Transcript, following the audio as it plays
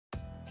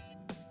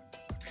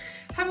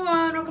Hi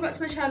everyone, welcome back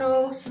to my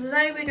channel. So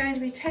today we're going to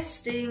be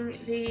testing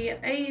the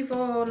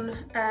Avon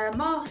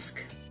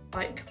mask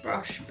like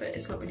brush, but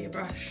it's not really a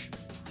brush.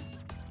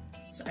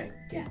 So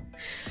yeah.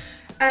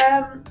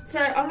 So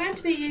I'm going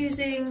to be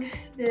using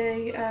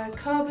the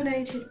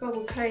carbonated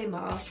bubble clay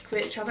mask,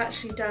 which I've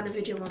actually done a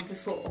video on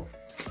before.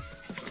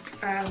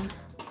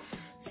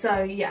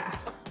 So yeah,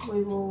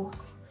 we will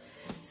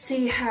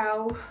see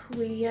how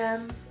we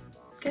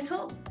get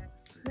on.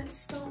 Let's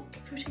start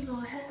putting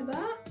our hair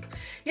back.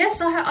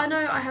 Yes, I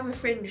know I have a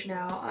fringe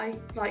now. I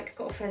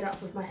got fed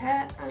up with my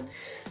hair and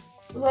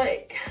was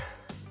like,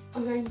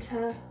 I'm going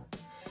to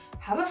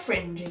have a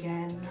fringe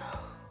again.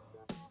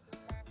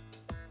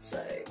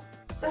 So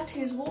that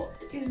is what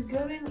is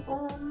going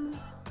on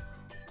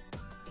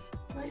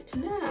right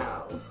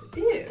now.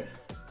 Ew.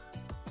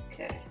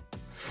 Okay.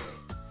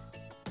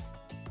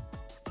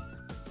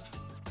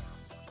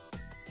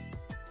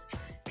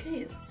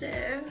 Okay,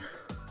 so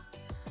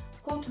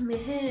got my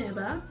hair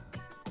back.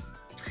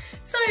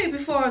 So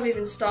before I've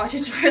even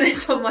started to put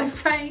this on my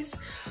face,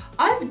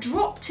 I've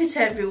dropped it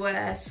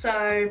everywhere.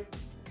 So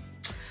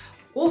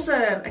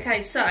awesome.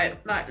 Okay, so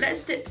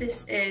let's dip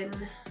this in.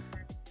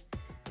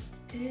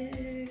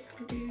 Well,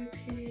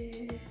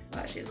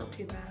 actually, it's not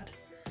too bad.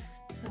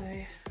 So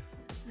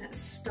let's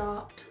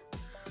start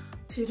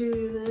to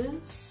do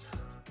this.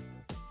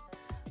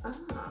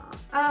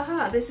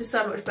 This is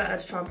so much better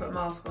to try and put a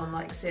mask on,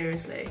 like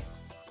seriously.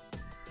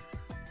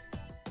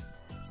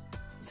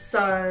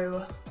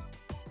 So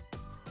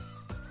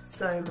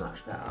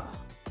much better.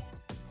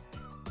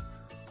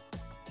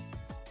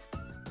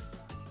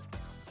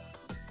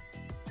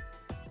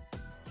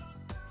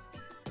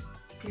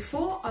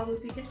 Before, I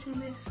would be getting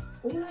this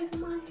all over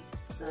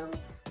myself,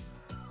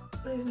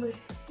 over my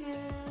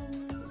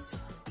hands.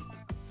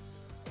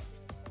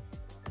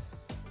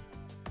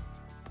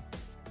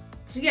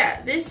 So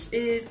yeah, this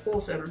is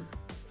awesome.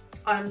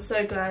 I'm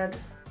so glad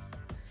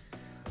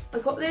I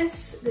got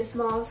this. This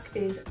mask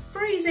is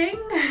freezing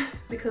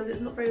because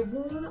it's not very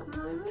warm at the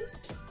moment.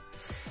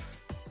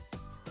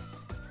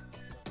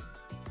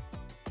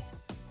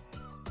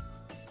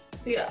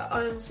 But yeah,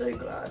 I am so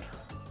glad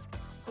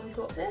I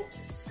got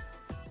this.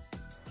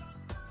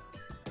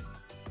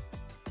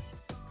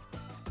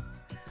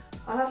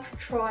 I'll have to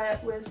try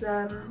it with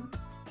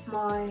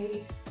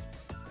my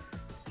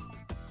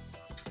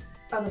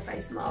other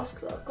face mask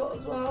that I've got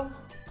as well.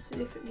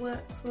 See if it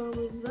works well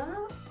with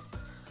that.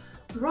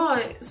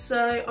 Right,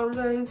 so I'm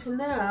going to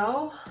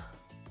now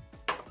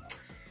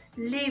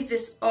leave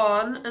this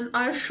on and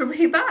I shall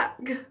be back.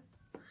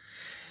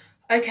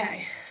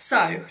 Okay,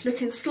 so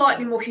looking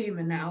slightly more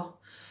human now.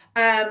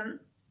 I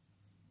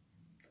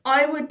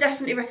would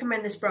definitely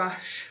recommend this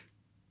brush.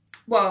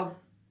 Well,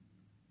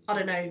 I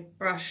don't know,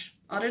 brush.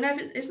 I don't know if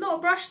it's not a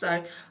brush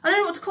though. I don't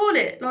know what to call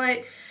it.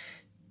 Like,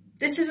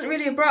 this isn't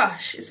really a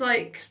brush. It's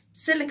like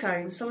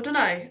silicone, so I don't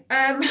know.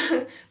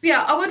 But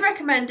yeah, I would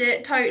recommend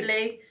it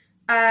totally.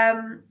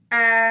 And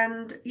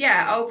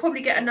yeah, I'll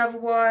probably get another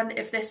one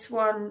if this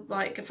one,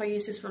 like if I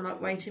use this one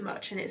like way too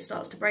much and it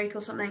starts to break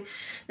or something,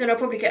 then I'll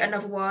probably get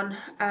another one.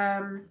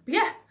 But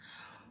yeah,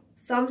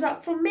 thumbs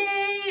up from me.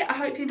 I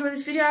hope you enjoyed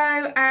this video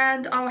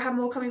and I'll have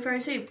more coming very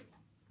soon.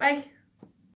 Bye.